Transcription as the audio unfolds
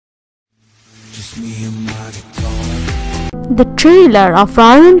The trailer of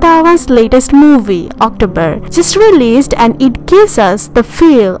Varun Dhawan's latest movie, October, just released, and it gives us the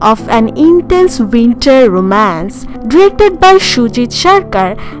feel of an intense winter romance. Directed by Shoojit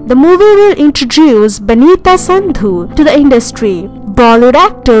Sircar, the movie will introduce Banita Sandhu to the industry. Bollywood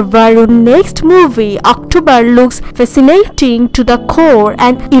actor Varun's next movie, October, looks fascinating to the core,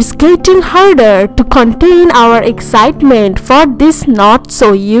 and it's getting harder to contain our excitement for this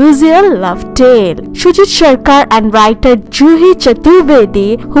not-so-usual love tale. Shoojit Sircar and writer Juhi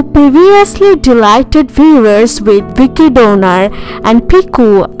Chaturvedi, who previously delighted viewers with Vedoliyaa and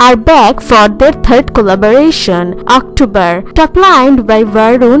Piku, are back for their third collaboration, October, top-lined by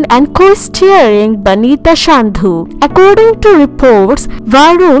Varun and co-starring Banita Sandhu. According to reports,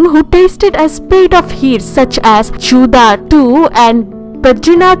 Varun, who tasted a spate of hits such as Juda 2 and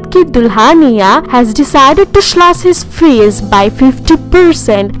Prajapati Dulhaniya, has decided to slash his fees by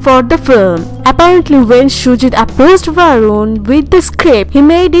 50% for the film. Apparently, when Shoojit approached Varun with the script, he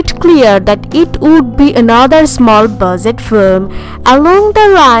made it clear that it would be another small budget film along the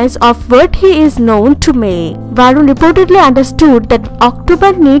lines of what he is known to make. Varun reportedly understood that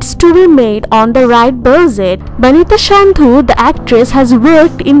October needs to be made on the right budget. Banita Sandhu, the actress, has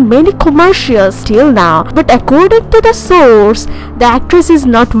worked in many commercials till now, but according to the source, the actress is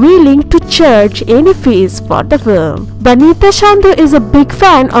not willing to charge any fees for the film. Banita Sandhu is a big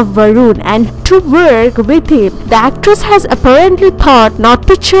fan of Varun, and to work with him, the actress has apparently thought not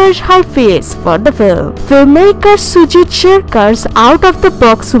to charge her fees for the film. Filmmaker Shoojit Sircar's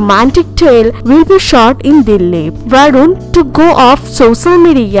out-of-the-box romantic tale will be shot in Delhi. Varun to go off social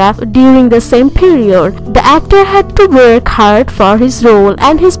media during the same period. The actor had to work hard for his role,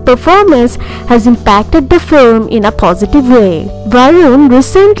 and his performance has impacted the film in a positive way. Varun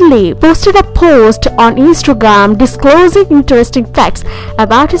recently posted a post on Instagram disclosing interesting facts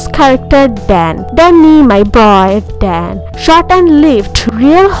about his character Dan. Danny, my boy, Dan. Shot and lived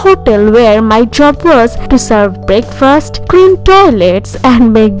real hotel where my job was to serve breakfast, clean toilets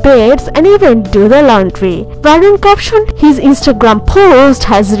and make beds and even do the laundry. Varun captioned his Instagram post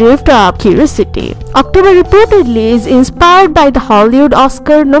has revved up curiosity. October reportedly is inspired by the Hollywood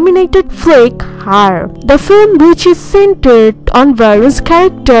Oscar-nominated flick Her. The film, which is centered on Varun's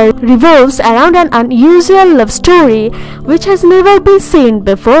character, revolves around an unusual love story which has never been seen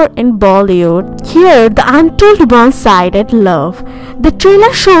before in Bollywood. Here, the untold one-sided love. The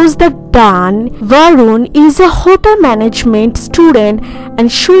trailer shows that Varun is a hotel management student and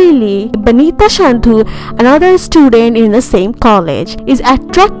Shiuli, Banita Sandhu, another student in the same college, is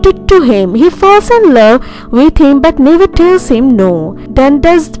attracted to him. He falls in love with him but never tells him no. Dan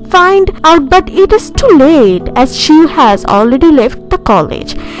does find out, but it is too late as she has already left the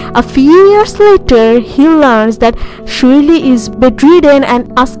college. A few years later, he learns that Shiuli is bedridden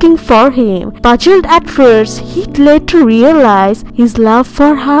and asking for him. Puzzled at first, he later realizes his love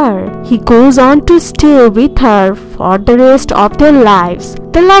for her. He goes on to stay with her for the rest of their lives.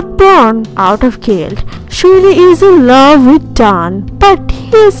 The love born out of guilt. Shiuli is in love with Dan, but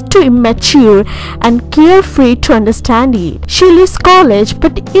he is too immature and carefree to understand it. She leaves college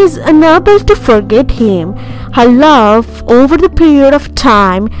but is unable to forget him. Her love over the period of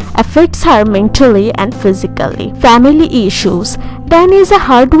time affects her mentally and physically. Family issues. Dan is a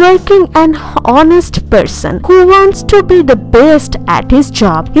hardworking and honest person who wants to be the best at his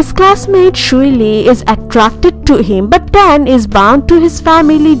job. His classmate Shiuli is attracted to him, but Dan is bound to his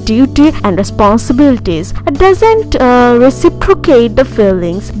family duty and responsibilities. Doesn't reciprocate the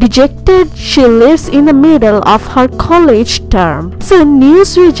feelings. Dejected, she lives in the middle of her college term. So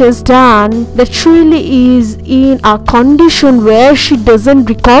news reaches Dan that Shiuli is in a condition where she doesn't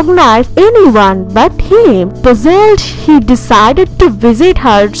recognize anyone but him. Puzzled, he decided to visit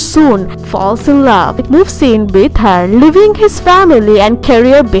her soon, falls in love, moves in with her, leaving his family and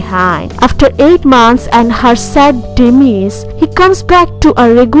career behind. After 8 months and her sad demise, he comes back to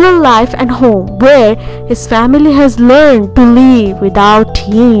a regular life and home where his family has learned to live without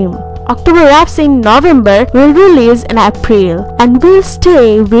him. October wraps in November, will release in April, and will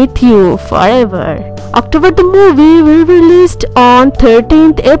stay with you forever. October the movie will be released on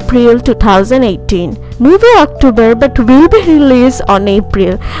 13th April 2018. Movie October but will be released on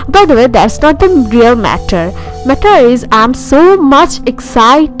April. By the way, that's not the real matter. Matter is I'm so much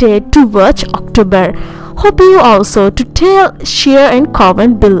excited to watch October. Hope you also to tell, share and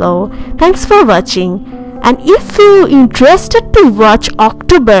comment below. Thanks for watching. And if you interested to watch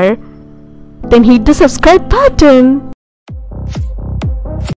October, then hit the subscribe button.